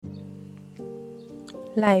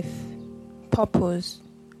Life, purpose,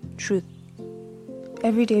 truth.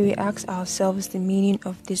 Every day we ask ourselves the meaning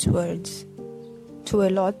of these words. To a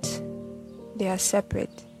lot, they are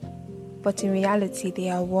separate, but in reality they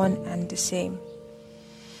are one and the same.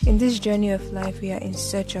 In this journey of life, we are in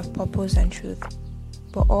search of purpose and truth,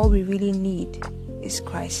 but all we really need is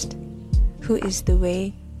Christ, who is the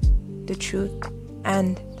way, the truth,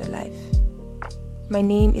 and the life. My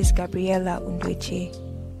name is Gabriela Undweche.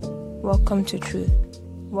 Welcome to Truth.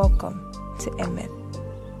 Welcome to Emmet.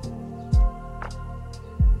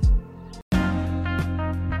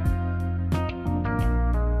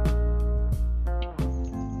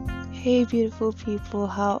 Hey beautiful people,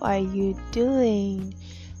 how are you doing?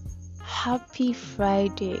 Happy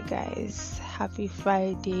Friday, guys. Happy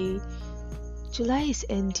Friday. July is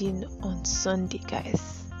ending on Sunday,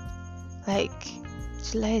 guys.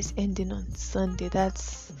 July is ending on Sunday.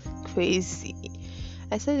 That's crazy.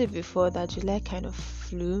 I said it before that July kind of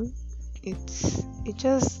flew. It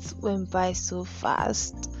just went by so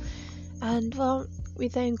fast. And well, we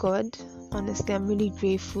thank God. Honestly, I'm really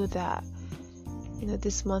grateful that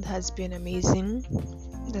this month has been amazing.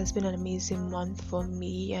 It has been an amazing month for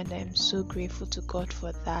me, and I'm so grateful to God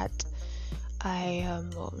for that.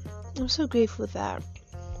 I'm so grateful that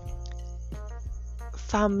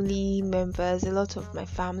a lot of my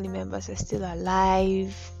family members are still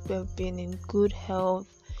alive. We've been in good health.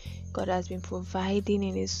 God has been providing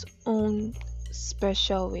in His own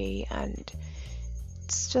special way, and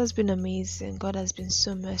it's just been amazing. God has been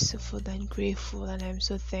so merciful and grateful, and I'm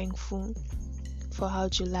so thankful for how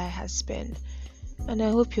July has been. And I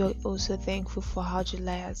hope you're also thankful for how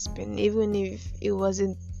July has been, even if it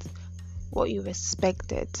wasn't what you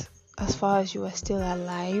expected. As far as you are still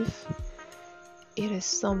alive, it is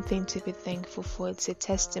something to be thankful for. It's a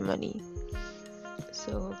testimony.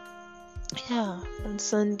 So yeah, on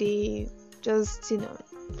Sunday, just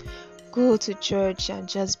go to church and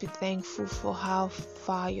just be thankful for how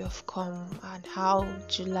far you've come and how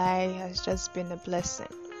July has just been a blessing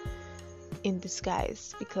in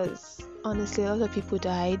disguise, because honestly a lot of people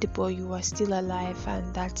died, but you are still alive,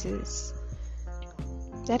 and that is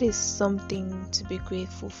something to be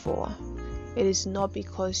grateful for. It is not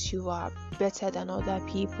because you are better than other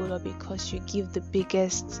people, or because you give the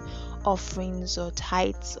biggest offerings or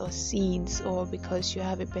tithes or seeds, or because you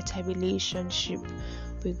have a better relationship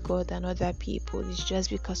with God than other people. It's just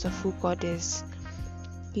because of who God is.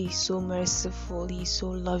 He's so merciful, He's so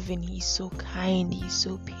loving, He's so kind, He's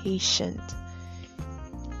so patient.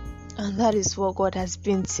 And that is what God has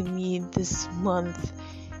been to me this month.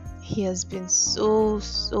 He has been so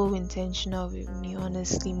intentional with me,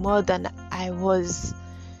 honestly, more than I've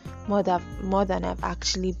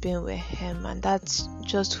actually been with Him. And that's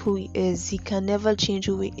just who He is. He can never change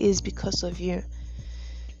who He is because of you.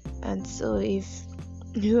 And so if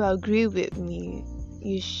you agree with me,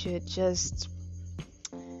 you should just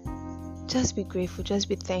be grateful, just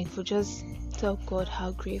be thankful, just tell God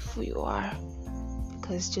how grateful you are,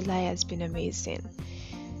 because July has been amazing.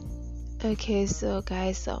 Okay, so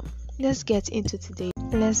guys, let's get into today's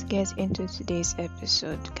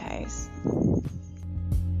episode, guys.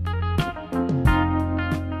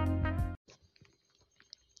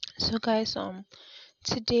 So guys,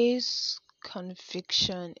 today's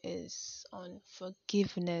conviction is on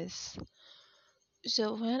forgiveness.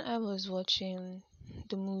 So when I was watching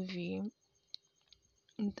the movie,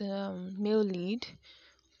 the male lead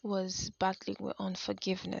was battling with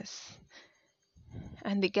unforgiveness,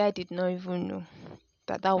 and the guy did not even know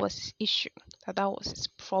that was his issue, that was his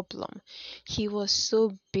problem. He was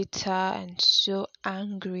so bitter and so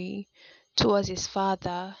angry towards his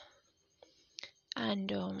father,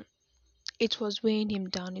 and it was weighing him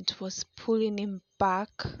down. It was pulling him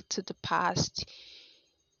back to the past.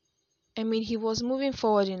 I mean, he was moving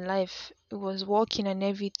forward in life, he was walking and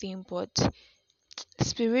everything, but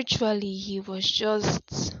spiritually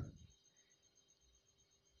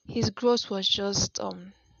his growth was just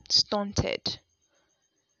stunted.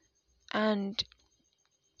 And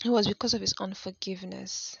it was because of his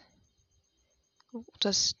unforgiveness.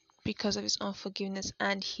 Just because of his unforgiveness,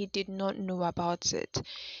 and he did not know about it.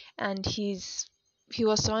 And he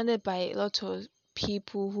was surrounded by a lot of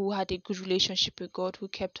people who had a good relationship with God, who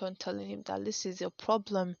kept on telling him that this is your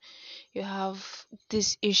problem, you have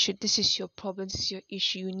this issue, this is your problem, this is your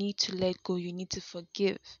issue, you need to let go, you need to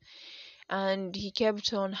forgive. And he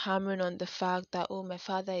kept on hammering on the fact that, oh, my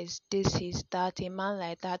father is this, he's that, a man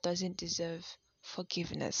like that doesn't deserve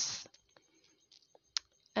forgiveness.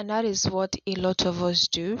 And that is what a lot of us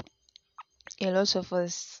do. A lot of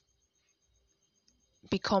us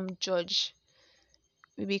become judge.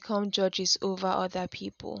 We become judges over other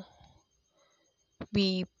people.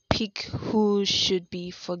 we pick who should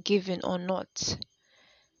be forgiven or not.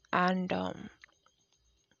 And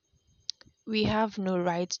we have no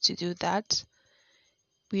right to do that.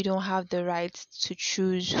 We don't have the right to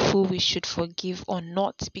choose who we should forgive or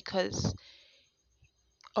not because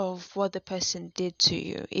of what the person did to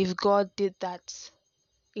you. If God did that,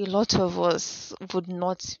 a lot of us would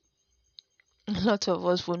not a lot of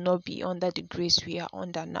us will not be under the grace we are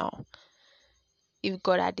under now. If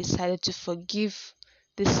God had decided to forgive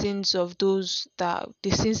the sins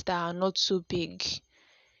that are not so big,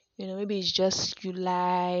 maybe it's just you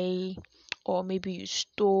lie, or maybe you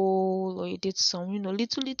stole, or you did some,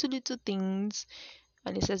 little things,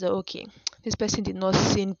 and it says that okay, this person did not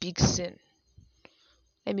sin big sin.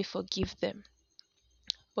 Let me forgive them.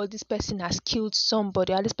 But this person has killed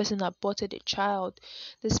somebody, or this person aborted a child,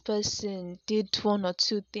 this person did one or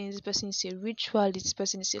two things, this person is a ritualist, this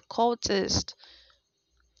person is a cultist.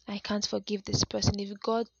 I can't forgive this person. If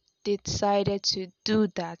God decided to do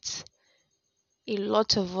that, a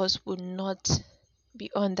lot of us would not be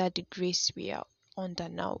under the grace we are under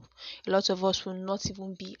now. A lot of us will not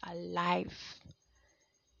even be alive.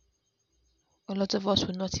 A lot of us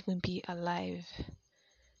will not even be alive.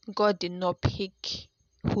 God did not pick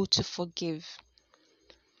who to forgive.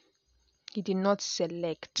 He did not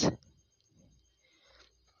select.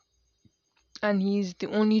 And He is the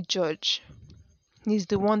only judge. He's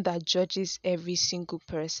the one that judges every single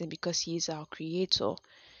person because He is our creator.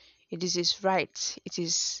 It is His right. It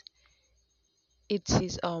is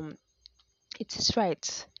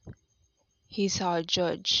right. He's our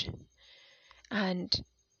judge. And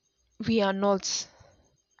we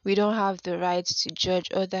don't have the right to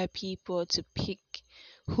judge other people, to pick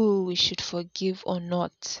who we should forgive or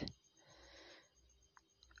not.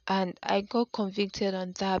 And I got convicted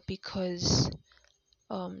on that because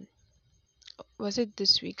was it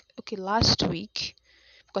this week? Okay, last week,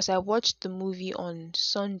 because I watched the movie on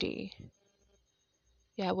Sunday.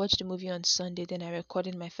 Yeah, I watched the movie on Sunday, then I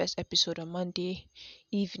recorded my first episode on Monday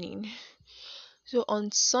evening. So on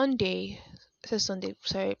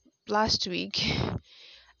last week,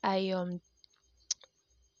 I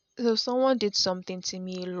so someone did something to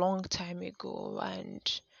me a long time ago,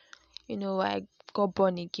 and I got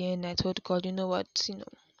born again. I told God, you know what,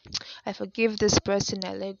 I forgive this person,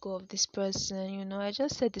 I let go of this person, I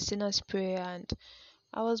just said the sinner's prayer and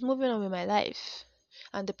I was moving on with my life,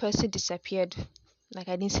 and the person disappeared. Like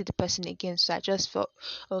I didn't see the person again, so I just felt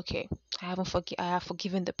okay. I have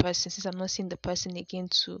forgiven the person, since I'm not seeing the person again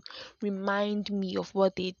to remind me of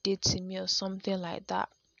what they did to me or something like that.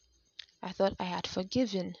 I thought I had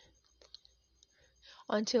forgiven.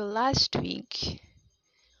 Until last week,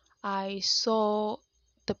 I saw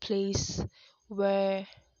the place where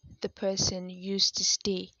the person used to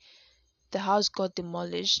stay. The house got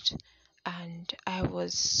demolished, and I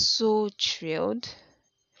was so thrilled.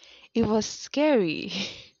 It was scary.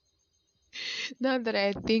 Now that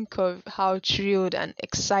I think of how thrilled and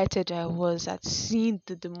excited I was at seeing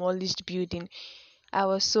the demolished building, I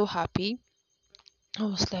was so happy. I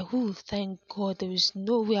was like, oh, thank God, there is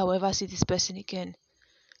no way I'll ever see this person again.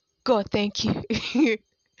 God, thank you.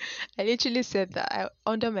 I literally said that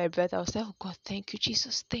under my breath. I was like, oh God, thank you,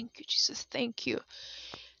 Jesus, thank you, Jesus, thank you.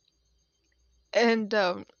 And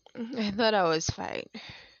I thought I was fine.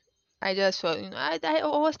 I just felt, I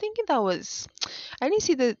was thinking I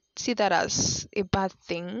didn't see that as a bad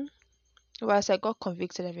thing. Whereas I got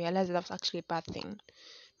convicted, I realized that was actually a bad thing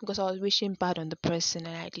because I was wishing bad on the person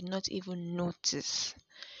and I did not even notice.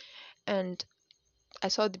 And I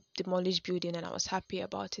saw the demolished building and I was happy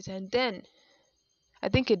about it. And then I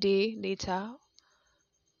think a day later,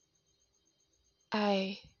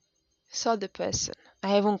 I saw the person.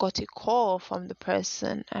 I even got a call from the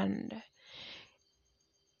person, and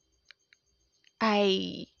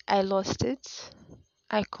I lost it.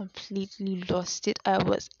 I completely lost it. I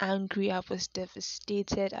was angry, I was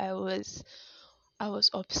devastated, I was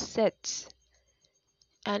upset.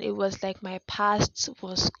 And it was like my past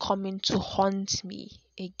was coming to haunt me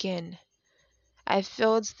again. I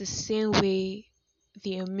felt the same way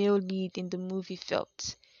the male lead in the movie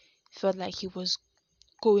felt. Felt like he was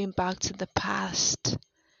going back to the past.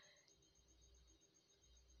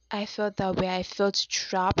 I felt that way. I felt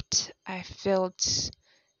trapped. I felt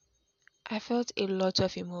a lot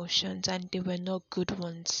of emotions, and they were not good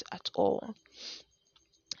ones at all.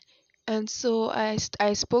 And so I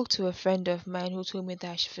spoke to a friend of mine who told me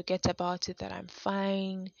that I should forget about it, that I'm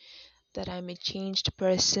fine, that I'm a changed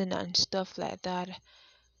person and stuff like that,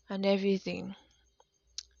 and everything.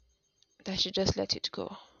 That I should just let it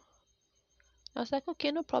go. I was like,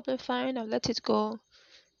 okay, no problem, fine, I'll let it go.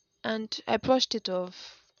 And I brushed it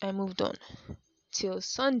off. I moved on. till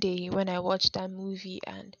Sunday when I watched that movie,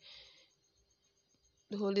 and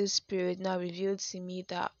the Holy Spirit now revealed to me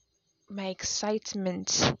that my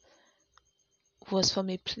excitement was from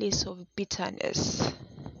a place of bitterness.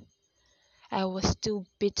 I was still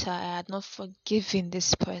bitter. I had not forgiven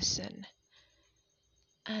this person.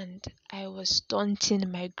 And I was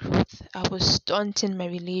stunting my growth. I was stunting my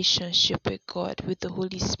relationship with God, with the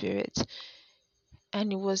Holy Spirit.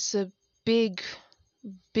 And it was a big,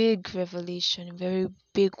 big revelation, a very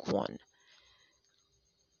big one.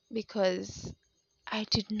 Because I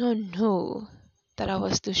did not know that I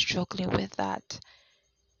was still struggling with that.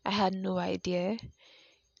 I had no idea.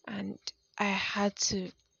 And I had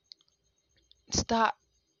to start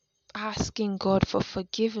asking God for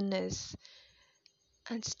forgiveness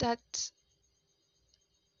and start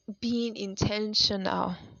being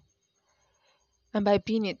intentional. And by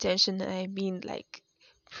being intentional, I mean like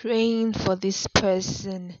praying for this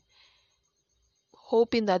person,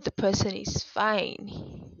 hoping that the person is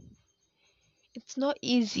fine. It's not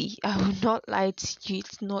easy. I will not lie to you.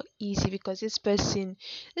 It's not easy because this person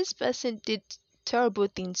did terrible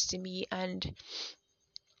things to me, and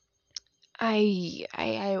I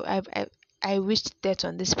wished death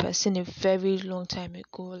on this person a very long time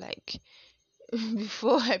ago. Like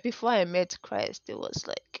before I met Christ, it was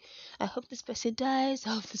like, I hope this person dies.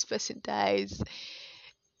 I hope this person dies.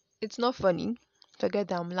 It's not funny. Forget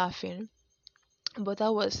that I'm laughing. But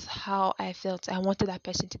that was how I felt. I wanted that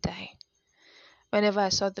person to die. Whenever I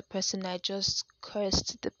saw the person, I just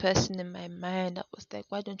cursed the person in my mind. I was like,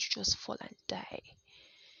 why don't you just fall and die?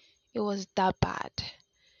 It was that bad.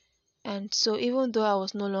 And so even though I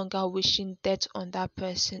was no longer wishing death on that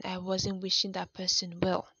person, I wasn't wishing that person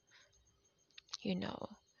well, you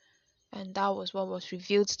know. And that was what was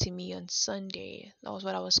revealed to me on Sunday. That was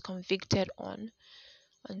what I was convicted on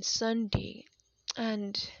Sunday.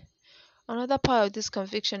 And another part of this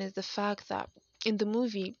conviction is the fact that in the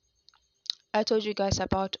movie, I told you guys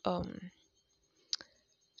about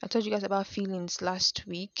feelings last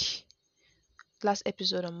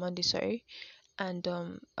episode on Monday, sorry, and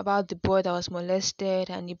about the boy that was molested,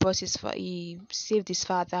 and he saved his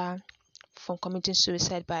father from committing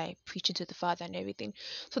suicide by preaching to the father and everything.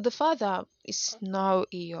 So the father is now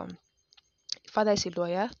a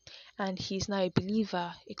lawyer, and he's now a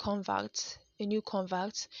believer, a new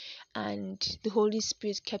convert, and the Holy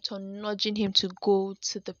Spirit kept on nudging him to go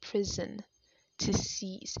to the prison to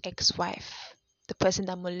see his ex-wife, the person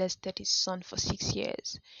that molested his son for 6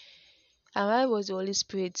 years. And why was the Holy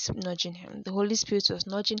Spirit nudging him? The Holy Spirit was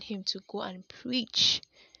nudging him to go and preach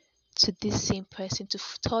to this same person, to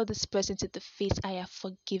tell this person to the face, I have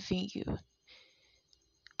forgiven you.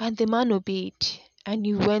 And the man obeyed, and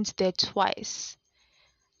he went there twice.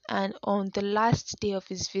 And on the last day of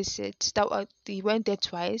his visit, he went there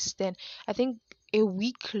twice. Then I think a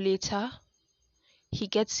week later, he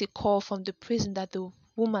gets a call from the prison that the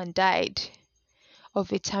woman died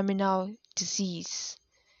of a terminal disease.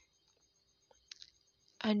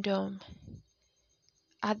 And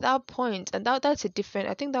at that point, and that's a different,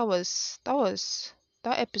 I think that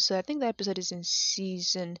episode, I think that episode is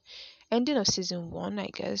in ending of season 1, I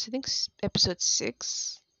guess. I think episode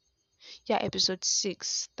 6. Yeah, episode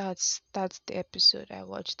 6. That's the episode I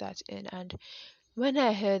watched that in. And when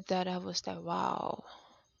I heard that, I was like, wow.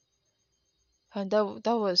 And that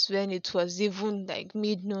was when it was even like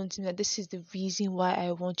made known to me that this is the reason why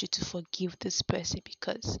I want you to forgive this person,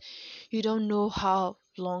 because you don't know how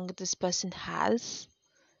long this person has,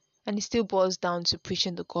 and it still boils down to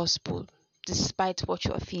preaching the gospel despite what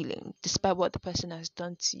you're feeling, despite what the person has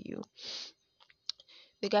done to you.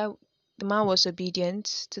 The man was obedient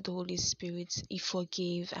to the Holy Spirit. He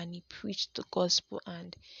forgave and he preached the gospel,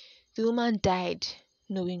 and the woman died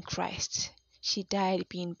knowing Christ. She died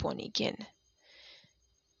being born again.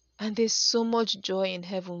 And there's so much joy in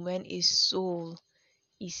heaven when a soul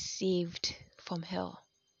is saved from hell.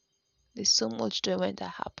 There's so much joy when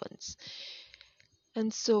that happens.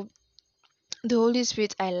 And so the Holy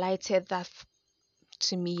Spirit highlighted that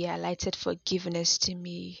to me, highlighted forgiveness to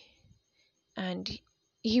me. And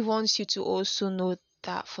He wants you to also know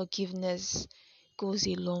that forgiveness goes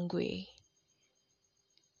a long way.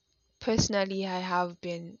 Personally, I have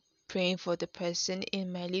been praying for the person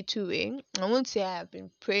in my little way. I won't say I have been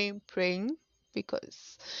praying,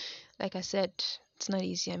 because, like I said, it's not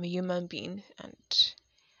easy. I'm a human being, and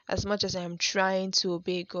as much as I'm trying to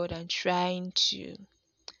obey God and trying to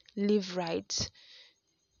live right,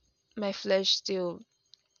 my flesh still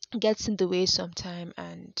gets in the way sometime,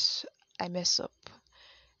 and I mess up.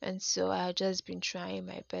 And so I've just been trying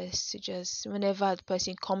my best to just, whenever the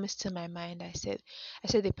person comes to my mind, I say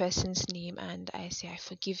the person's name and I say, I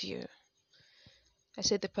forgive you. I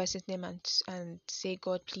say the person's name and say,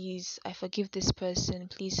 God, please, I forgive this person.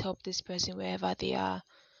 Please help this person wherever they are.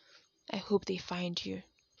 I hope they find you.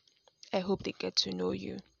 I hope they get to know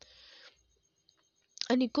you.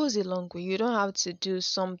 And it goes a long way. You don't have to do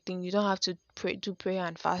something. You don't have to do prayer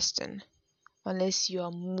and fasting unless you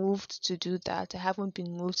are moved to do that. I haven't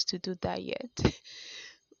been moved to do that yet.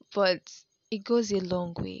 But it goes a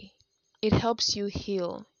long way. It helps you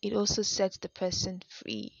heal. It also sets the person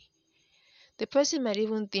free. The person might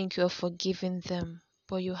even think you're forgiving them,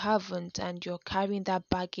 but you haven't, and you're carrying that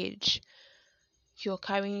baggage. You're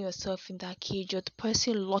carrying yourself in that cage. You're the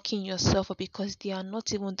person locking yourself up because they are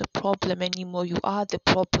not even the problem anymore. You are the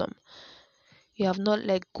problem. You have not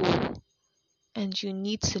let go. And you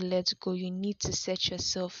need to let go. You need to set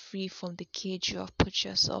yourself free from the cage you have put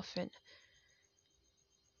yourself in.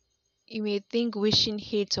 You may think wishing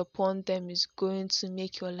hate upon them is going to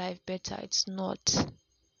make your life better. It's not.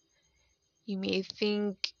 You may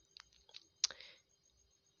think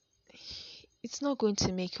it's not going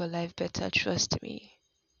to make your life better. Trust me.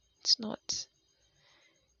 It's not.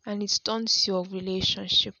 And it stunts your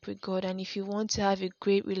relationship with God. And if you want to have a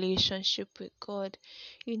great relationship with God,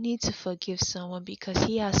 you need to forgive someone because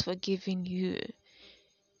He has forgiven you.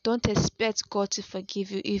 Don't expect God to forgive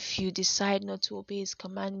you if you decide not to obey His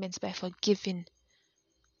commandments by forgiving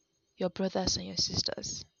your brothers and your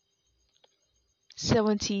sisters.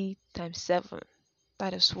 70 times 7.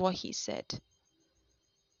 That is what He said.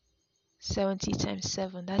 70 times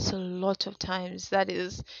 7. That's a lot of times. That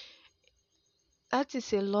is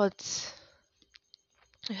a lot.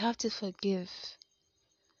 You have to forgive.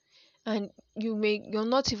 And you're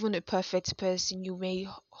not even a perfect person. You may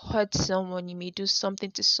hurt someone, you may do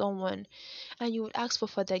something to someone, and you would ask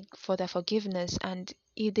for their forgiveness. And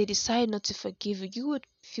if they decide not to forgive you, you would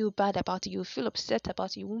feel bad about it, you would feel upset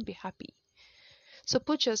about it, you won't be happy. So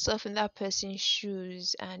put yourself in that person's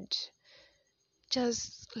shoes and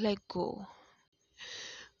just let go.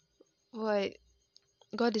 But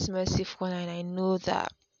God is merciful, and I know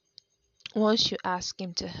that once you ask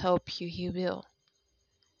Him to help you, He will.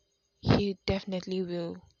 He definitely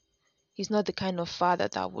will. He's not the kind of father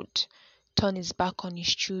that would turn his back on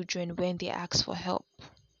his children when they ask for help.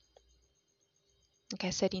 Like I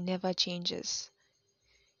said, He never changes.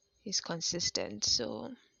 He's consistent.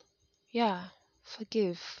 So, yeah,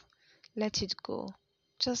 forgive. Let it go.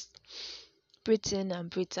 Just breathe in and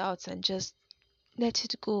breathe out and just let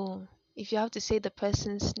it go. If you have to say the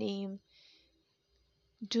person's name,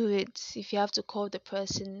 do it. If you have to call the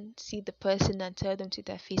person, see the person and tell them to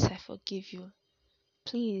their face, I forgive you.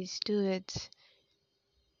 Please do it.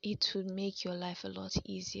 It would make your life a lot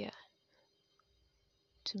easier.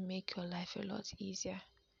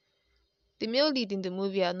 The male lead in the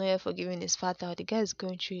movie had not yet forgiven his father. The guy is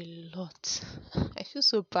going through a lot. I feel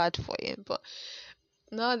so bad for him, but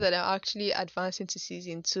now that I'm actually advancing to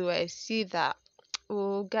season 2, I see that,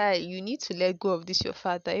 oh guy, you need to let go of this your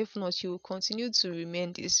father. If not, you will continue to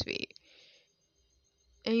remain this way.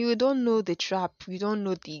 And you don't know the trap. You don't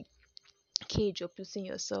know the cage you're putting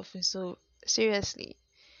yourself in. So seriously,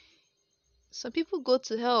 some people go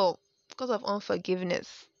to hell because of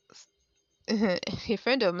unforgiveness. A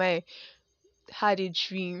friend of mine had a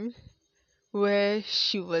dream where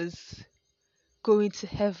she was going to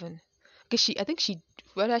heaven. Okay, I think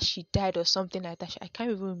whether she died or something like that. I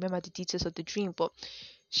can't even remember the details of the dream, but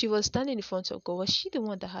she was standing in front of God. Was she the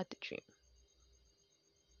one that had the dream?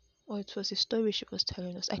 Or it was a story she was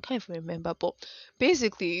telling us. I can't even remember. But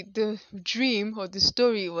basically, the dream or the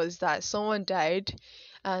story was that someone died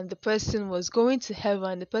and the person was going to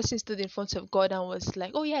heaven. The person stood in front of God and was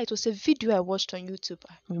like, oh, yeah, it was a video I watched on YouTube.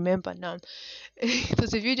 I remember now. It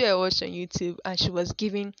was a video I watched on YouTube, and she was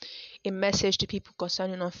giving a message to people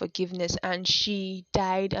concerning unforgiveness. And she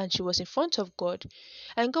died and she was in front of God.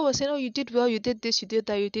 And God was saying, oh, you did well, you did this, you did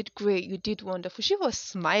that, you did great, you did wonderful. She was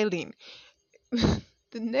smiling.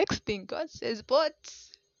 The next thing God says, but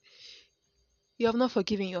you have not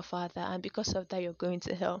forgiven your father, and because of that, you're going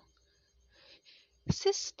to hell.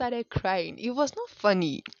 Sis started crying. It was not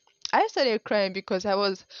funny. I started crying because I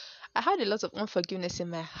had a lot of unforgiveness in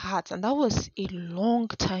my heart, and that was a long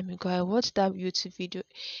time ago. I watched that YouTube video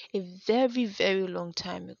a very, very long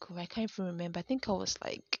time ago. I can't even remember. I think I was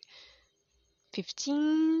like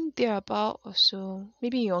 15, thereabout or so,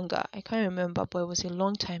 maybe younger. I can't remember, but it was a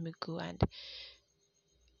long time ago, and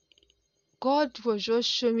God was just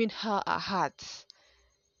showing her heart.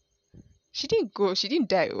 She didn't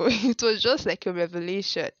die. It was just like a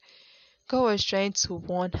revelation. God was trying to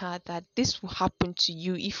warn her that this will happen to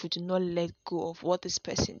you if you do not let go of what this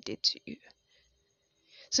person did to you.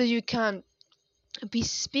 So you can be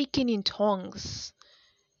speaking in tongues.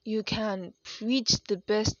 You can preach the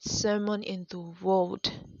best sermon in the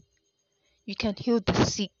world, you can heal the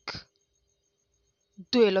sick,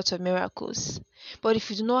 do a lot of miracles. But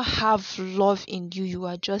if you do not have love in you, you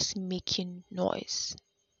are just making noise.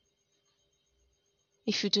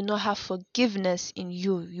 If you do not have forgiveness in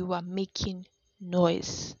you, you are making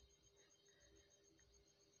noise.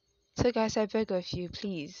 So guys, I beg of you,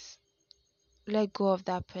 please let go of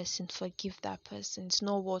that person, forgive that person. It's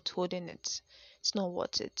not worth holding it. It's not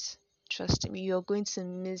worth it. Trust me, you're going to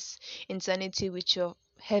miss eternity with your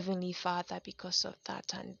heavenly Father because of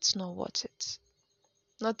that, and it's not worth it.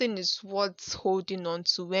 Nothing is worth holding on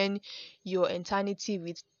to when your eternity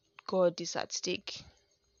with God is at stake.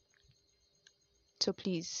 So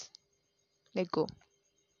please, let go.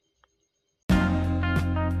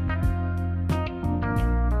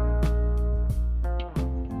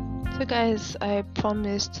 So guys, I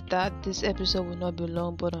promised that this episode will not be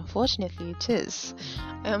long, but unfortunately it is.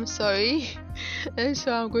 I am sorry. And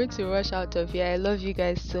so I'm going to rush out of here. I love you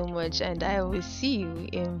guys so much, and I will see you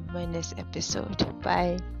in my next episode.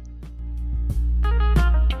 Bye.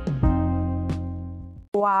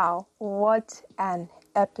 Wow, what an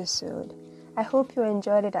episode. I hope you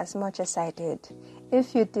enjoyed it as much as I did.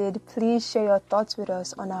 If you did, please share your thoughts with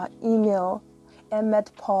us on our email,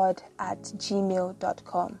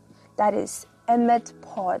 emmetpod@gmail.com. That is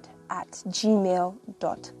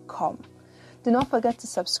emmetpod@gmail.com. Do not forget to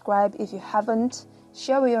subscribe if you haven't,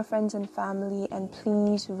 share with your friends and family, and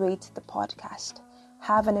please rate the podcast.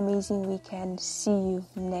 Have an amazing weekend. See you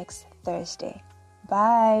next Thursday.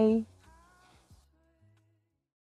 Bye.